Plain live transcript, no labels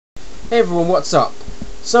Hey everyone, what's up?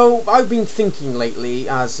 So I've been thinking lately,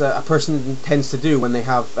 as a person tends to do when they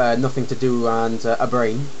have nothing to do and a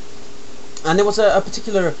brain. And there was a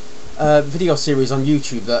particular video series on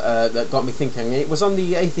YouTube that got me thinking. It was on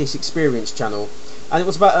the Atheist Experience channel, and it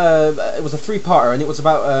was about it was a three-parter, and it was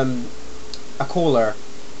about a caller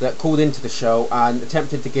that called into the show and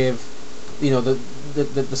attempted to give, you know,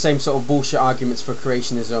 the same sort of bullshit arguments for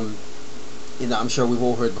creationism, you know, I'm sure we've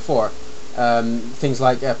all heard before. Things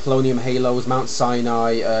like polonium halos, Mount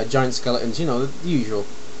Sinai, giant skeletons, you know, the usual.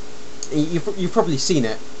 You've probably seen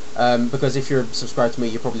it, because if you're subscribed to me,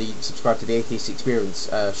 you're probably subscribed to the Atheist Experience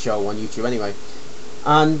show on YouTube anyway.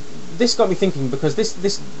 And this got me thinking, because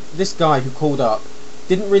this guy who called up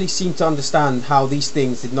didn't really seem to understand how these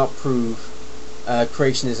things did not prove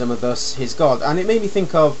creationism and thus his God. And it made me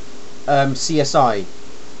think of CSI.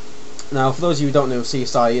 Now, for those of you who don't know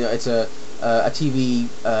CSI, you know, it's a TV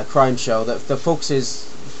crime show that focuses,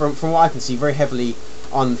 from what I can see, very heavily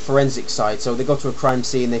on forensic side. So they go to a crime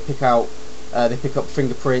scene, they pick up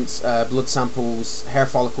fingerprints, blood samples, hair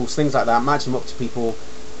follicles, things like that, match them up to people,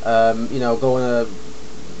 you know, go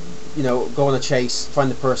on a chase,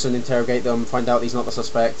 find the person, interrogate them, find out he's not the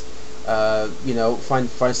suspect, you know, find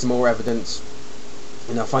some more evidence,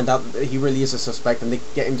 you know, find out that he really is a suspect, and they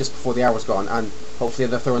get him just before the hour's gone, and hopefully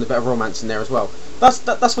they're throwing a bit of romance in there as well. That's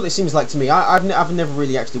what it seems like to me. I've never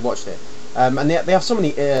really actually watched it, and they have so many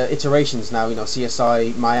iterations now. You know,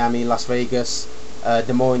 CSI Miami, Las Vegas,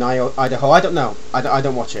 Des Moines, Idaho. I don't know. I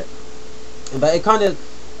don't watch it, but it kind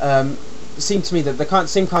of seemed to me that the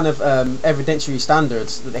same kind of evidentiary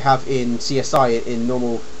standards that they have in CSI in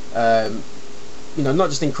normal, you know, not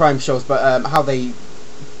just in crime shows, but how they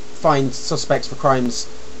find suspects for crimes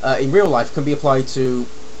in real life can be applied to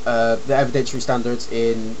the evidentiary standards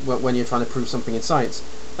in when you're trying to prove something in science.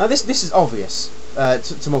 Now this is obvious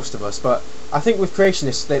to most of us, but I think with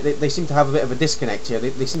creationists they seem to have a bit of a disconnect here.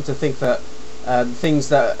 They seem to think that things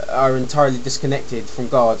that are entirely disconnected from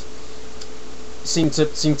God seem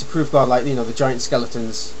to prove God, like, you know, the giant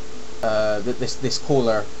skeletons. This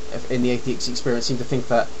caller in the Atheist Experience seemed to think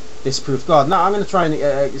that this proved God. Now I'm going to try and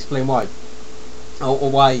explain why, or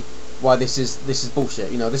why this is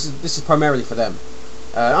bullshit. You know, this is primarily for them.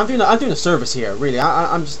 I'm doing a service here, really.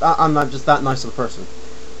 I'm just that nice of a person.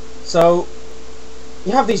 So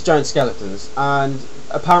you have these giant skeletons, and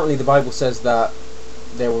apparently the Bible says that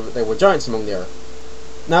there were giants among the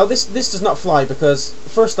earth. Now this does not fly, because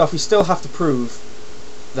first off, you still have to prove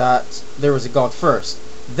that there is a God first.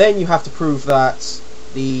 Then you have to prove that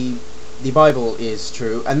the Bible is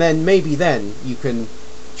true, and then maybe then you can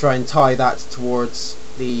try and tie that towards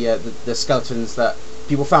the skeletons that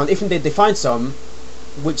people found. If indeed they find some,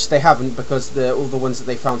 which they haven't, because all the ones that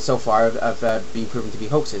they found so far have been proven to be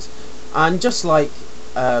hoaxes. And just like,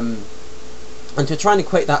 and to try and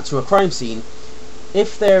equate that to a crime scene,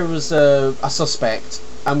 if there was a suspect,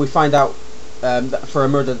 and we find out that for a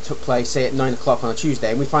murder that took place, say at 9 o'clock on a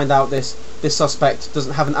Tuesday, and we find out this suspect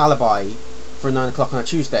doesn't have an alibi for 9 o'clock on a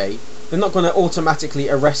Tuesday, they're not going to automatically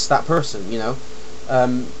arrest that person, you know.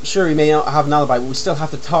 Sure, he may not have an alibi, but we still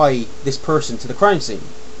have to tie this person to the crime scene.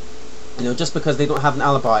 You know, just because they don't have an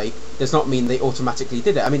alibi does not mean they automatically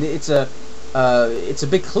did it. I mean, it's a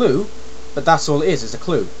big clue, but that's all it is a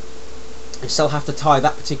clue. You still have to tie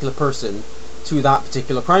that particular person to that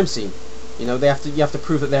particular crime scene. You know, you have to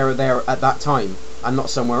prove that they were there at that time and not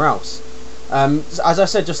somewhere else. As I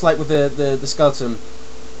said, just like with the skeleton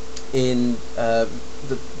in the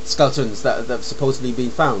skeletons that have supposedly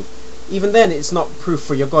been found, even then it's not proof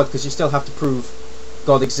for your God, because you still have to prove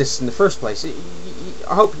God exists in the first place.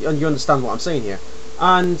 I hope you understand what I'm saying here.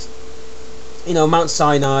 And, you know, Mount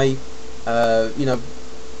Sinai, you know,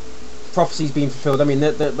 prophecies being fulfilled. I mean,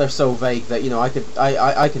 they're so vague that, you know, I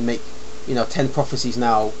could make, you know, 10 prophecies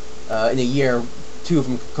now in a year. 2 of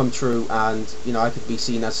them could come true, and, you know, I could be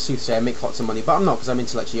seen as a soothsayer and make lots of money. But I'm not, because I'm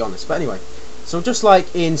intellectually honest. But anyway, so just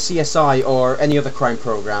like in CSI or any other crime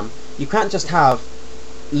program, you can't just have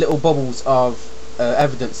little bubbles of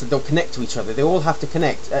evidence that don't connect to each other. They all have to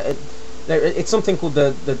connect. It's something called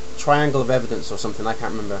the triangle of evidence or something, I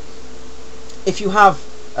can't remember. If you have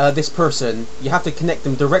this person, you have to connect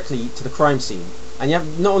them directly to the crime scene, and you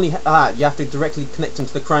have not only that, you have to directly connect them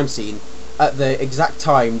to the crime scene at the exact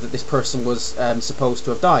time that this person was supposed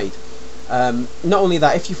to have died. Not only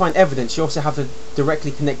that, if you find evidence, you also have to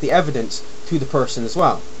directly connect the evidence to the person as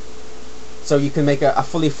well. So you can make a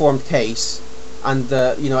fully formed case, and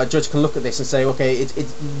you know, a judge can look at this and say, okay,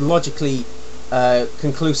 it's logically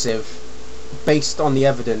conclusive based on the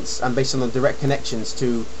evidence and based on the direct connections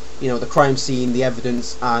to, you know, the crime scene, the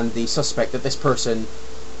evidence, and the suspect, that this person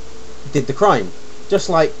did the crime. Just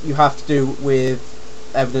like you have to do with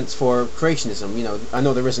evidence for creationism. You know, I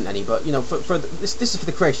know there isn't any, but you know, this is for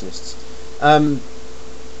the creationists.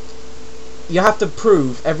 You have to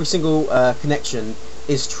prove every single connection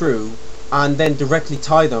is true, and then directly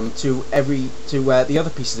tie them to the other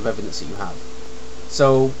pieces of evidence that you have.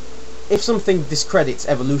 So, if something discredits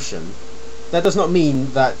evolution, that does not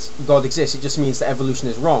mean that God exists. It just means that evolution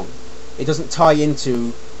is wrong. It doesn't tie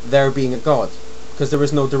into there being a God, because there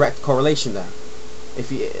is no direct correlation there.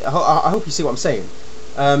 I hope you see what I'm saying.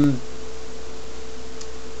 I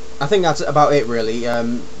think that's about it, really.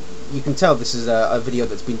 You can tell this is a video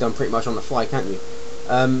that's been done pretty much on the fly, can't you?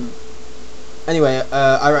 Anyway,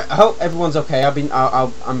 I hope everyone's okay.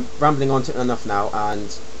 I'm rambling on enough now,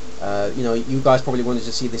 and you know, you guys probably wanted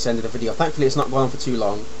to see this end of the video. Thankfully, it's not gone on for too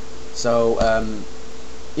long. So,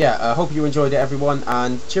 yeah, I hope you enjoyed it, everyone,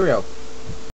 and cheerio.